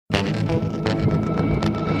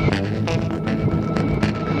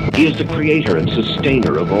He is the creator and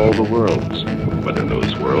sustainer of all the worlds, whether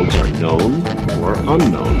those worlds are known or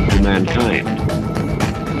unknown to mankind.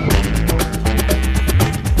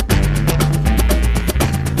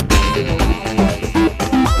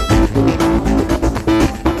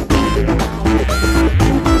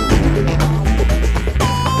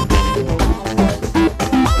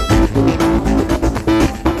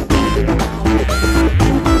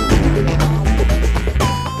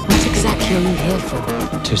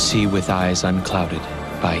 To see with eyes unclouded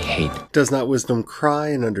by hate. Does not wisdom cry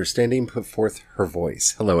and understanding put forth her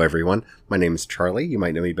voice? Hello everyone, my name is Charlie. You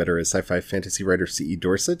might know me better as sci-fi fantasy writer C.E.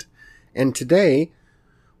 Dorset. And today,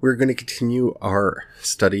 we're going to continue our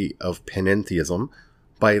study of panentheism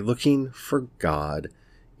by looking for God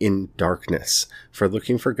in darkness. For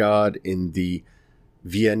looking for God in the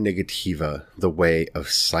via negativa, the way of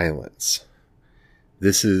silence.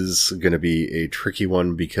 This is going to be a tricky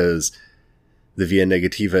one because the via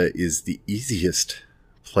negativa is the easiest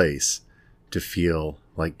place to feel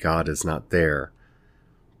like God is not there.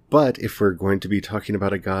 But if we're going to be talking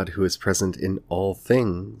about a God who is present in all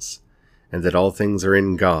things, and that all things are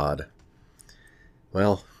in God,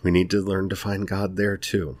 well, we need to learn to find God there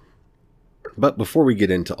too. But before we get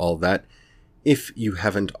into all that, if you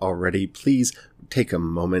haven't already, please take a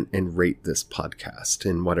moment and rate this podcast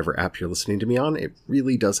in whatever app you're listening to me on. It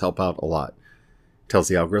really does help out a lot. Tells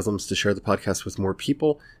the algorithms to share the podcast with more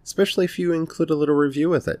people, especially if you include a little review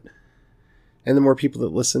with it. And the more people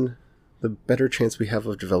that listen, the better chance we have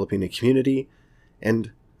of developing a community,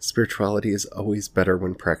 and spirituality is always better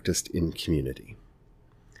when practiced in community.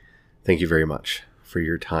 Thank you very much for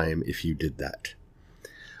your time if you did that.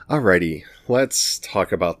 Alrighty, let's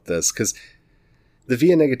talk about this, because the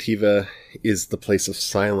via negativa is the place of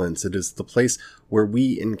silence. It is the place where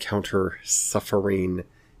we encounter suffering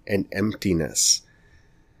and emptiness.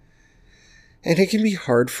 And it can be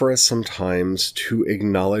hard for us sometimes to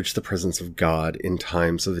acknowledge the presence of God in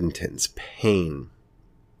times of intense pain.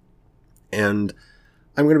 And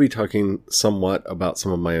I'm going to be talking somewhat about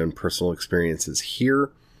some of my own personal experiences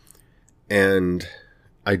here. And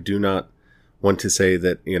I do not want to say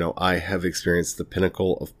that, I have experienced the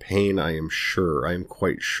pinnacle of pain. I am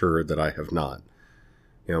quite sure that I have not.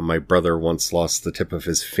 My brother once lost the tip of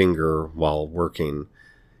his finger while working.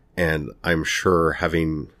 And I'm sure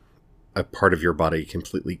having a part of your body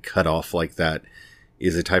completely cut off like that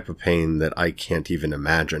is a type of pain that I can't even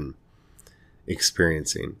imagine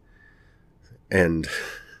experiencing. And,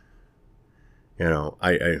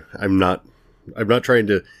 I'm not trying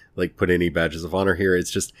to put any badges of honor here.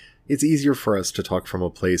 It's just, it's easier for us to talk from a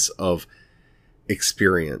place of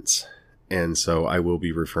experience. And so I will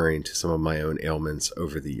be referring to some of my own ailments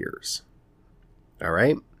over the years. All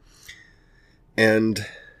right. And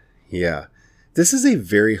yeah. This is a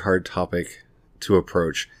very hard topic to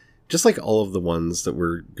approach, just like all of the ones that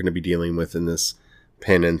we're going to be dealing with in this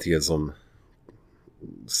panentheism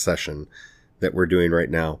session that we're doing right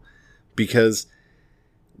now. Because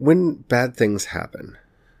when bad things happen,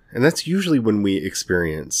 and that's usually when we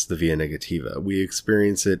experience the via negativa, we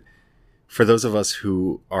experience it, for those of us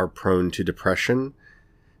who are prone to depression,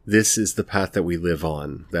 this is the path that we live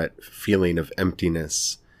on, that feeling of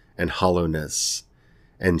emptiness and hollowness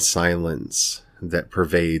and silence that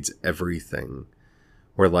pervades everything,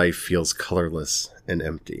 where life feels colorless and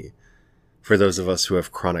empty. For those of us who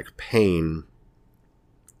have chronic pain,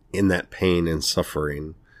 in that pain and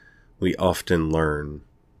suffering, we often learn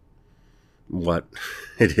what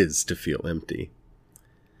it is to feel empty.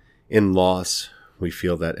 In loss, we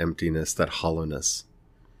feel that emptiness, that hollowness.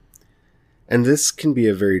 And this can be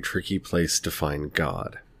a very tricky place to find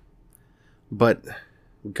God. But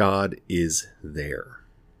God is there.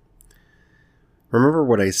 Remember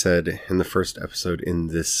what I said in the first episode in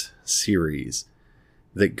this series,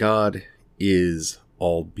 that God is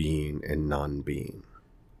all being and non-being.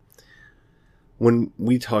 When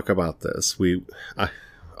we talk about this, I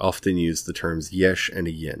often use the terms yesh and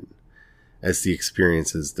a yin as the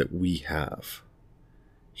experiences that we have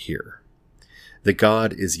here. That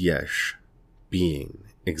God is yesh, being,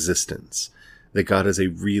 existence. That God is a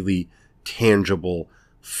really tangible,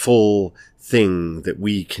 full thing that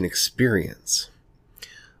we can experience.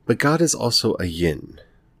 But God is also a yin.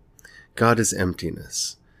 God is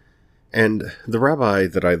emptiness. And the rabbi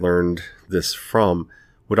that I learned this from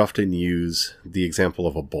would often use the example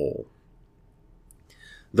of a bowl.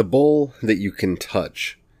 The bowl that you can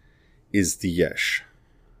touch is the yesh.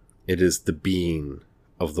 It is the being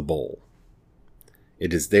of the bowl.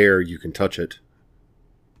 It is there, you can touch it.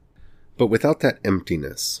 But without that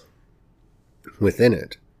emptiness within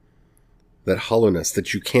it, that hollowness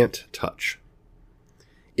that you can't touch,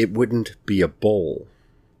 it wouldn't be a bowl.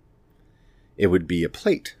 It would be a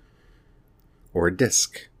plate, or a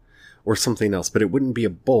disc, or something else, but it wouldn't be a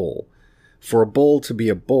bowl. For a bowl to be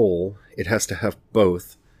a bowl, it has to have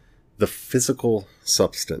both the physical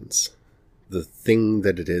substance, the thing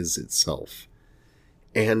that it is itself,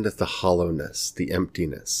 and the hollowness, the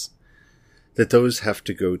emptiness. That those have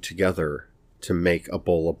to go together to make a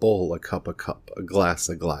bowl, a cup, a glass,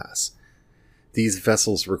 a glass. These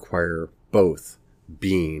vessels require both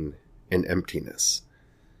being and emptiness,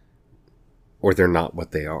 or they're not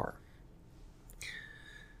what they are.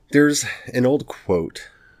 There's an old quote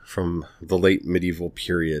from the late medieval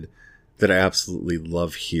period that I absolutely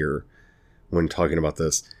love here when talking about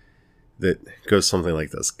this, that goes something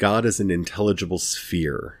like this. God is an intelligible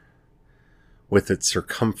sphere with its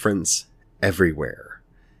circumference everywhere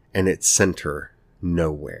and its center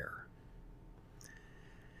nowhere.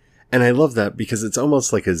 And I love that because it's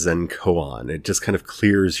almost like a Zen koan. It just kind of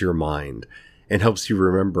clears your mind and helps you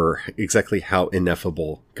remember exactly how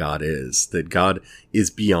ineffable God is, that God is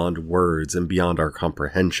beyond words and beyond our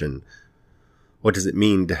comprehension. What does it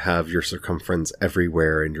mean to have your circumference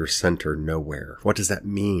everywhere and your center nowhere? What does that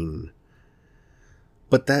mean?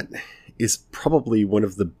 But that is probably one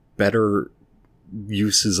of the better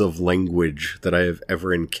uses of language that I have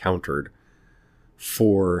ever encountered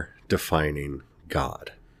for defining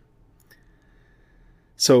God.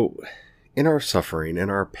 So, in our suffering, in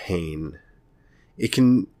our pain, it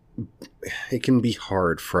can be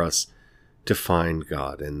hard for us to find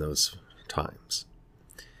God in those times.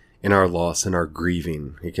 In our loss, in our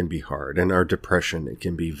grieving, it can be hard. In our depression, it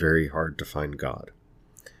can be very hard to find God.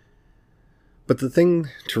 But the thing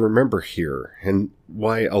to remember here, and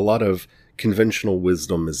why a lot of conventional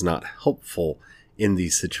wisdom is not helpful in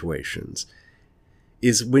these situations,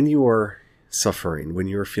 is when you are suffering, when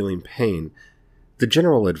you are feeling pain, the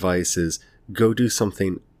general advice is go do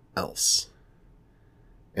something else.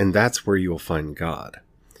 And that's where you'll find God.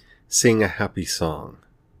 Sing a happy song.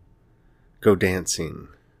 Go dancing.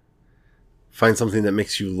 Find something that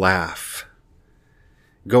makes you laugh.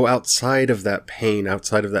 Go outside of that pain,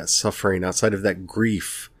 outside of that suffering, outside of that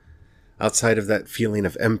grief, outside of that feeling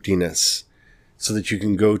of emptiness, so that you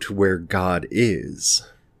can go to where God is,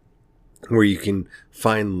 where you can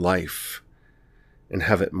find life and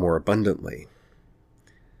have it more abundantly.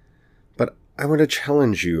 But I want to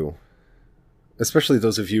challenge you, especially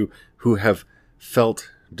those of you who have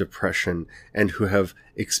felt depression and who have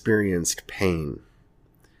experienced pain.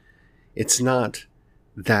 It's not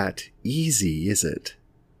that easy, is it?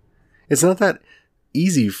 It's not that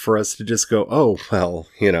easy for us to just go, oh, well,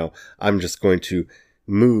 I'm just going to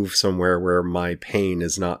move somewhere where my pain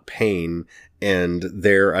is not pain, and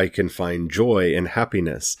there I can find joy and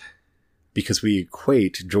happiness. Because we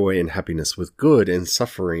equate joy and happiness with good and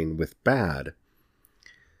suffering with bad.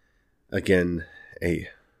 Again, a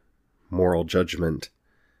moral judgment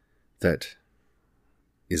that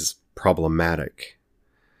is problematic,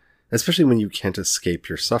 especially when you can't escape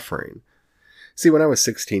your suffering. See, when I was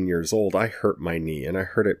 16 years old, I hurt my knee, and I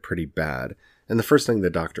hurt it pretty bad. And the first thing the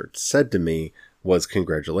doctor said to me was,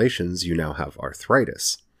 congratulations, you now have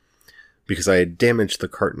arthritis. Because I had damaged the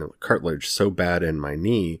cartilage so bad in my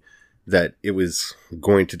knee that it was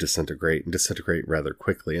going to disintegrate rather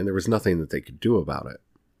quickly, and there was nothing that they could do about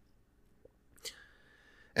it.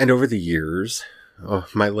 And over the years,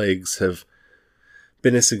 my legs have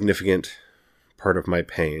been a significant part of my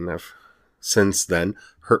pain. I've since then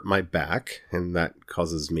hurt my back, and that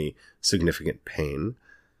causes me significant pain.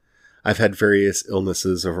 I've had various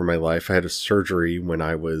illnesses over my life. I had a surgery when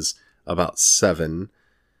I was about 7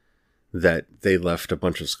 that they left a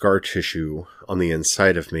bunch of scar tissue on the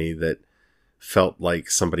inside of me that felt like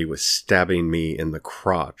somebody was stabbing me in the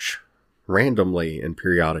crotch randomly and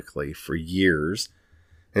periodically for years,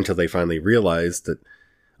 until they finally realized that,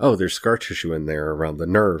 oh, there's scar tissue in there around the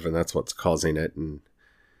nerve, and that's what's causing it, and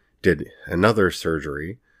did another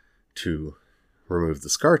surgery to remove the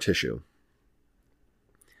scar tissue.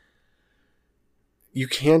 You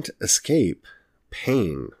can't escape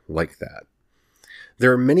pain like that.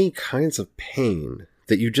 There are many kinds of pain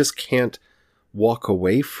that you just can't walk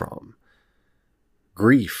away from.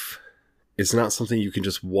 Grief is not something you can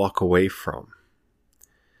just walk away from.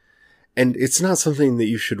 And it's not something that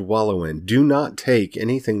you should wallow in. Do not take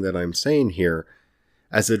anything that I'm saying here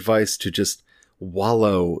as advice to just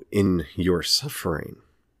wallow in your suffering.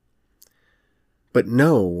 But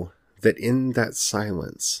know that in that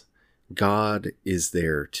silence, God is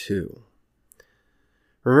there too.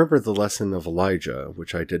 Remember the lesson of Elijah,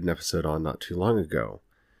 which I did an episode on not too long ago.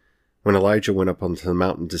 When Elijah went up onto the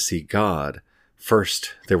mountain to see God,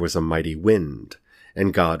 First there was a mighty wind,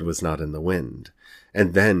 and God was not in the wind.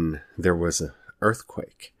 And then there was an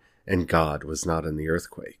earthquake, and God was not in the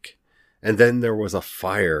earthquake. And then there was a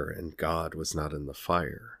fire, and God was not in the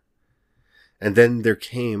fire. And then there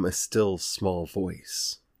came a still small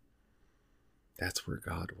voice. That's where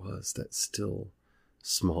God was, that still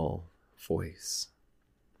small voice.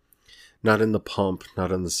 Not in the pomp,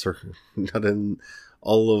 not in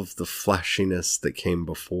all of the flashiness that came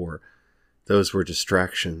before. Those were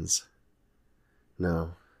distractions.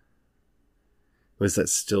 No. It was that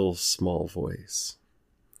still small voice.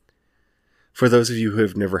 For those of you who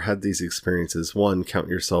have never had these experiences, one, count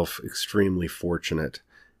yourself extremely fortunate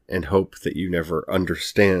and hope that you never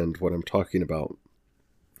understand what I'm talking about.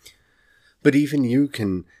 But even you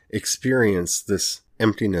can experience this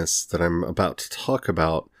emptiness that I'm about to talk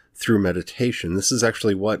about through meditation. This is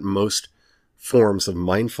actually what most forms of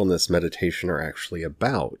mindfulness meditation are actually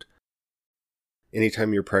about.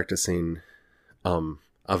 Anytime you're practicing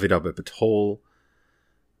Avidabha Patol,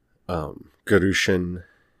 Garushin,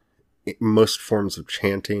 most forms of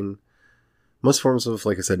chanting, most forms of,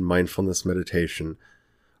 like I said, mindfulness meditation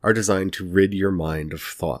are designed to rid your mind of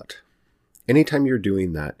thought. Anytime you're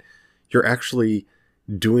doing that, you're actually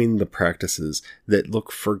doing the practices that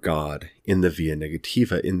look for God in the via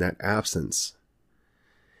negativa, in that absence.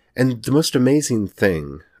 And the most amazing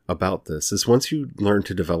thing about this is once you learn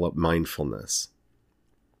to develop mindfulness,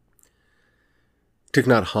 Thich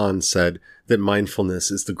Nhat Hanh said that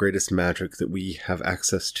mindfulness is the greatest magic that we have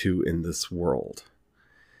access to in this world.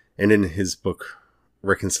 And in his book,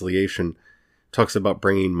 Reconciliation, talks about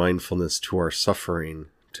bringing mindfulness to our suffering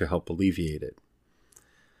to help alleviate it.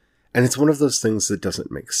 And it's one of those things that doesn't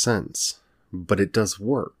make sense, but it does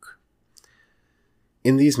work.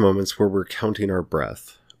 In these moments where we're counting our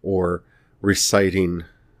breath or reciting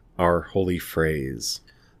our holy phrase,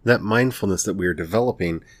 that mindfulness that we are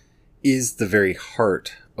developing is the very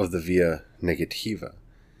heart of the via negativa.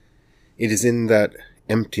 It is in that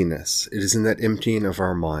emptiness, it is in that emptying of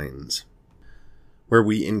our minds, where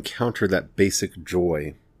we encounter that basic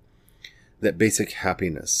joy, that basic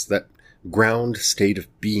happiness, that ground state of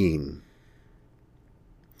being,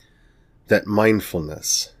 that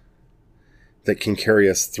mindfulness that can carry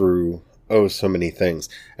us through, so many things.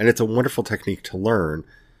 And it's a wonderful technique to learn,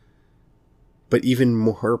 but even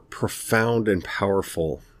more profound and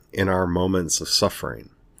powerful in our moments of suffering.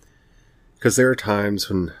 Because there are times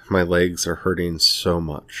when my legs are hurting so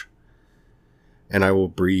much, and I will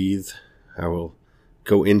breathe, I will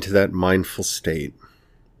go into that mindful state,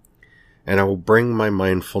 and I will bring my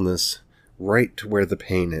mindfulness right to where the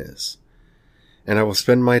pain is, and I will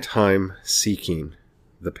spend my time seeking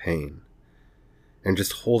the pain, and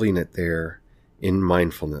just holding it there in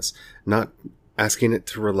mindfulness, not asking it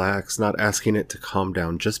to relax, not asking it to calm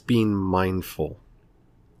down, just being mindful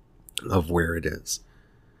of where it is.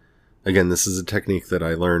 Again, this is a technique that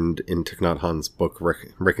I learned in Thich Nhat Hanh's book,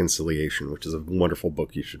 Reconciliation, which is a wonderful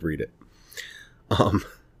book. You should read it.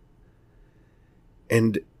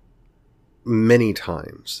 And many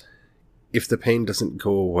times, if the pain doesn't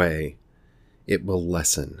go away, it will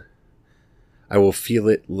lessen. I will feel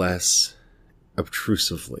it less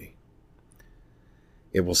obtrusively.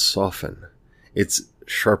 It will soften. Its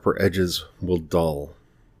sharper edges will dull.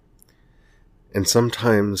 And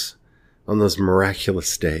sometimes, on those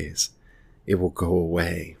miraculous days, it will go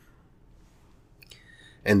away.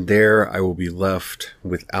 And there I will be left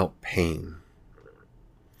without pain.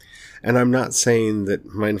 And I'm not saying that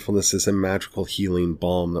mindfulness is a magical healing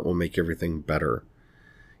balm that will make everything better,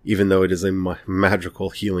 even though it is a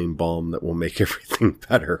magical healing balm that will make everything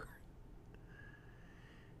better.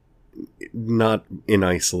 Not in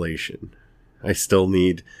isolation. I still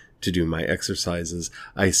need to do my exercises.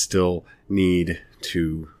 I still need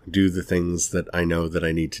to do the things that I know that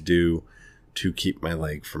I need to do to keep my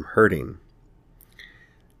leg from hurting.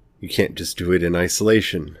 You can't just do it in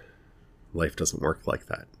isolation. Life doesn't work like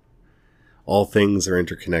that. All things are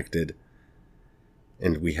interconnected,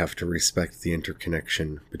 and we have to respect the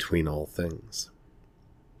interconnection between all things.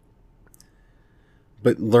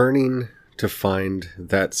 But learning to find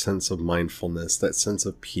that sense of mindfulness, that sense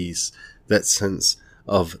of peace, that sense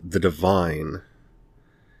of the divine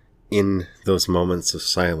in those moments of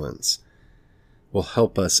silence will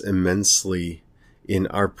help us immensely in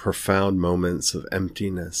our profound moments of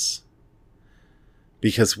emptiness,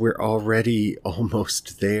 because we're already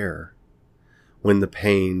almost there when the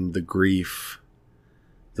pain, the grief,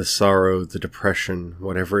 the sorrow, the depression,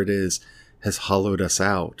 whatever it is, has hollowed us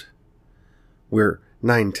out. We're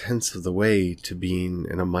 9/10 of the way to being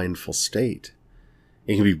in a mindful state.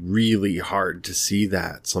 It can be really hard to see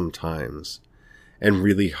that sometimes. and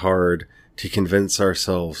really hard to convince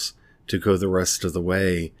ourselves to go the rest of the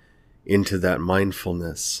way into that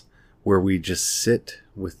mindfulness where we just sit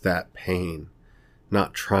with that pain,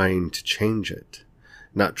 not trying to change it,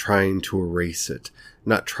 not trying to erase it,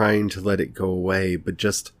 not trying to let it go away, but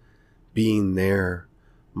just being there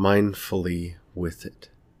mindfully with it.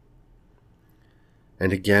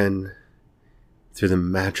 And again, through the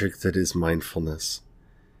magic that is mindfulness,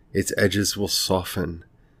 its edges will soften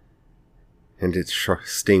and its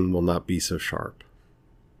sting will not be so sharp.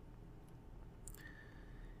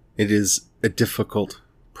 It is a difficult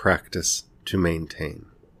practice to maintain.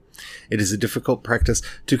 It is a difficult practice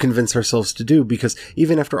to convince ourselves to do, because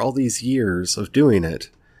even after all these years of doing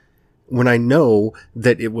it, when I know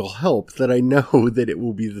that it will help, that I know that it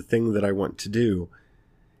will be the thing that I want to do,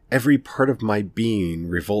 every part of my being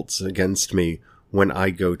revolts against me when I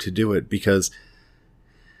go to do it, because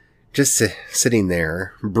just sitting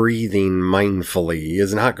there, breathing mindfully,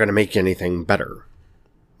 is not going to make anything better.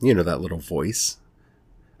 You know that little voice.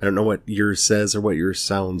 I don't know what yours says or what yours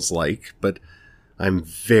sounds like, but I'm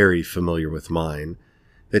very familiar with mine,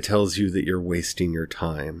 that tells you that you're wasting your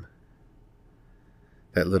time.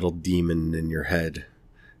 That little demon in your head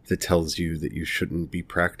that tells you that you shouldn't be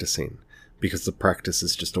practicing, because the practice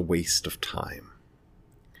is just a waste of time.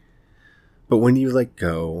 But when you let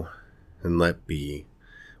go and let be,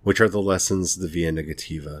 which are the lessons of the Via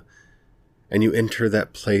Negativa, and you enter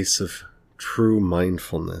that place of true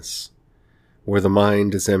mindfulness, where the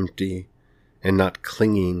mind is empty and not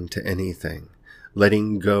clinging to anything,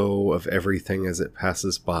 letting go of everything as it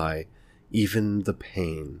passes by, even the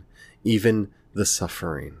pain, even the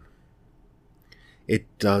suffering, it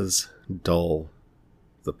does dull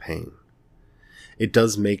the pain. It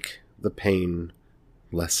does make the pain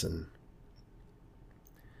lessen.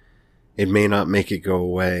 It may not make it go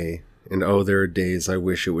away, and oh, there are days I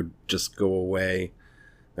wish it would just go away.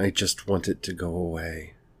 I just want it to go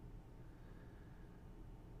away.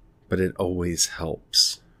 But it always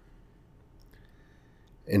helps.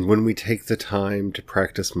 And when we take the time to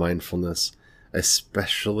practice mindfulness,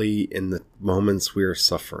 especially in the moments we are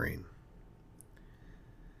suffering,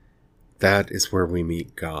 that is where we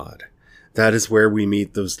meet God. That is where we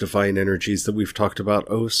meet those divine energies that we've talked about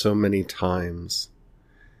oh so many times.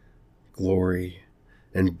 Glory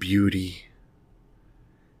and beauty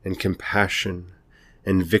and compassion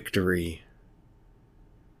and victory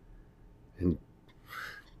and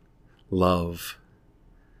love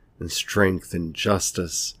and strength and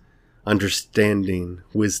justice, understanding,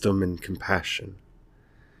 wisdom, and compassion.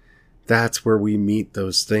 That's where we meet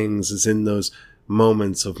those things, is in those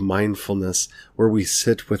moments of mindfulness where we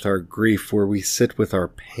sit with our grief, where we sit with our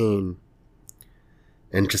pain,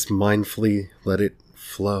 and just mindfully let it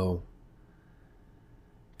flow.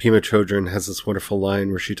 Pema Chodron has this wonderful line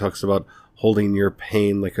where she talks about holding your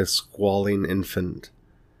pain like a squalling infant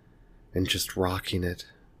and just rocking it,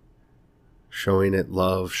 showing it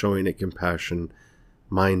love, showing it compassion,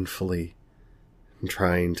 mindfully, and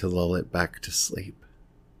trying to lull it back to sleep.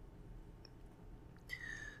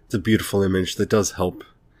 It's a beautiful image that does help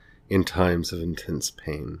in times of intense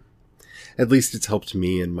pain. At least it's helped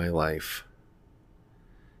me in my life.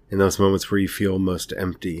 In those moments where you feel most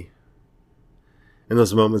empty, in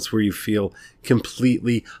those moments where you feel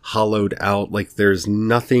completely hollowed out, like there's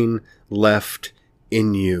nothing left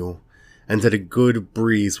in you, and that a good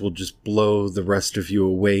breeze will just blow the rest of you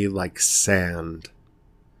away like sand.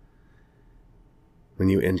 When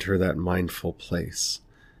you enter that mindful place,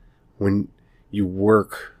 when you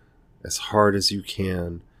work as hard as you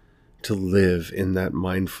can to live in that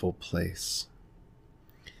mindful place,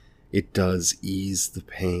 it does ease the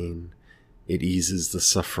pain, it eases the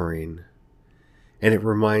suffering, and it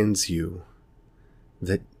reminds you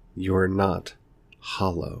that you are not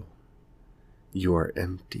hollow, you are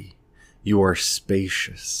empty. You are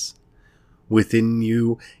spacious. Within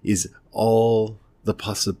you is all the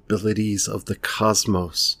possibilities of the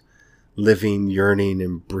cosmos, living, yearning,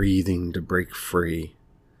 and breathing to break free.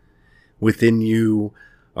 Within you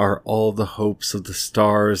are all the hopes of the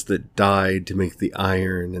stars that died to make the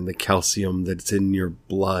iron and the calcium that's in your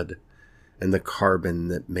blood and the carbon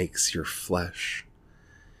that makes your flesh.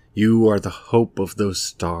 You are the hope of those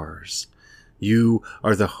stars. You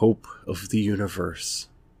are the hope of the universe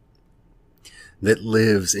that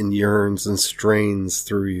lives and yearns and strains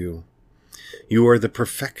through you. You are the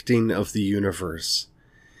perfecting of the universe,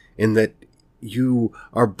 in that you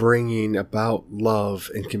are bringing about love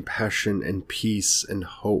and compassion and peace and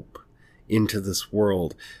hope into this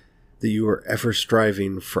world, that you are ever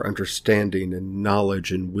striving for understanding and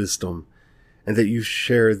knowledge and wisdom, and that you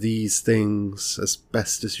share these things as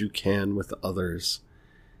best as you can with others,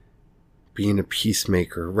 being a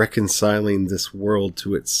peacemaker, reconciling this world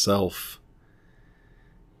to itself.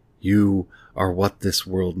 You are what this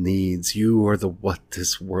world needs. You are what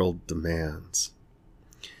this world demands.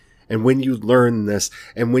 And when you learn this,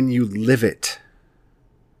 and when you live it,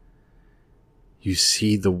 you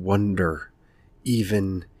see the wonder,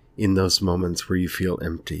 even in those moments where you feel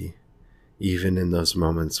empty, even in those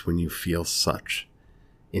moments when you feel such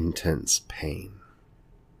intense pain.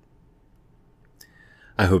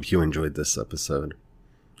 I hope you enjoyed this episode.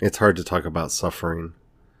 It's hard to talk about suffering,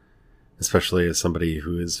 especially as somebody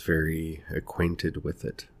who is very acquainted with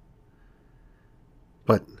it.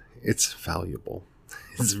 But it's valuable.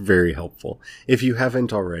 It's very helpful. If you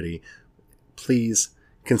haven't already, please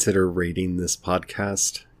consider rating this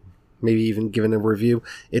podcast, maybe even giving a review.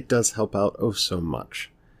 It does help out oh so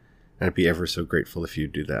much. And I'd be ever so grateful if you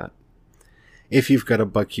do that. If you've got a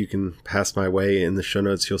buck you can pass my way, in the show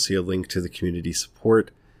notes you'll see a link to the community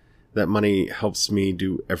support. That money helps me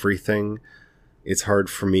do everything. It's hard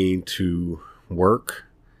for me to work.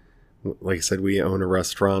 Like I said, we own a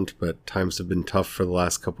restaurant, but times have been tough for the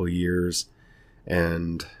last couple of years.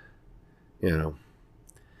 And,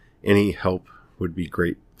 any help would be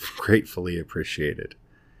gratefully appreciated.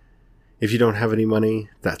 If you don't have any money,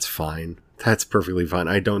 that's fine. That's perfectly fine.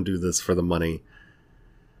 I don't do this for the money.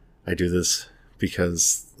 I do this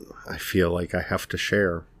because I feel like I have to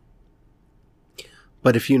share.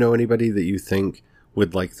 But if you know anybody that you think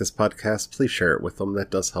would like this podcast, please share it with them. That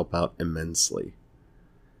does help out immensely.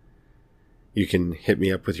 You can hit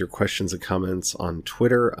me up with your questions and comments on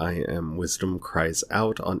Twitter. I am Wisdom Cries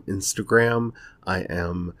Out. On Instagram, I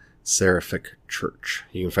am Seraphic Church.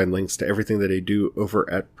 You can find links to everything that I do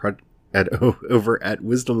over at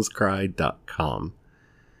wisdomscry.com.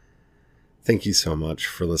 Thank you so much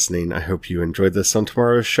for listening. I hope you enjoyed this. On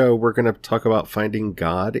tomorrow's show, we're going to talk about finding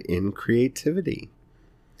God in creativity,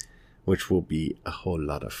 which will be a whole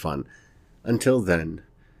lot of fun. Until then,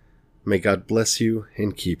 may God bless you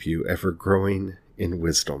and keep you ever growing in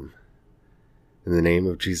wisdom. In the name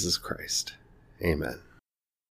of Jesus Christ, amen.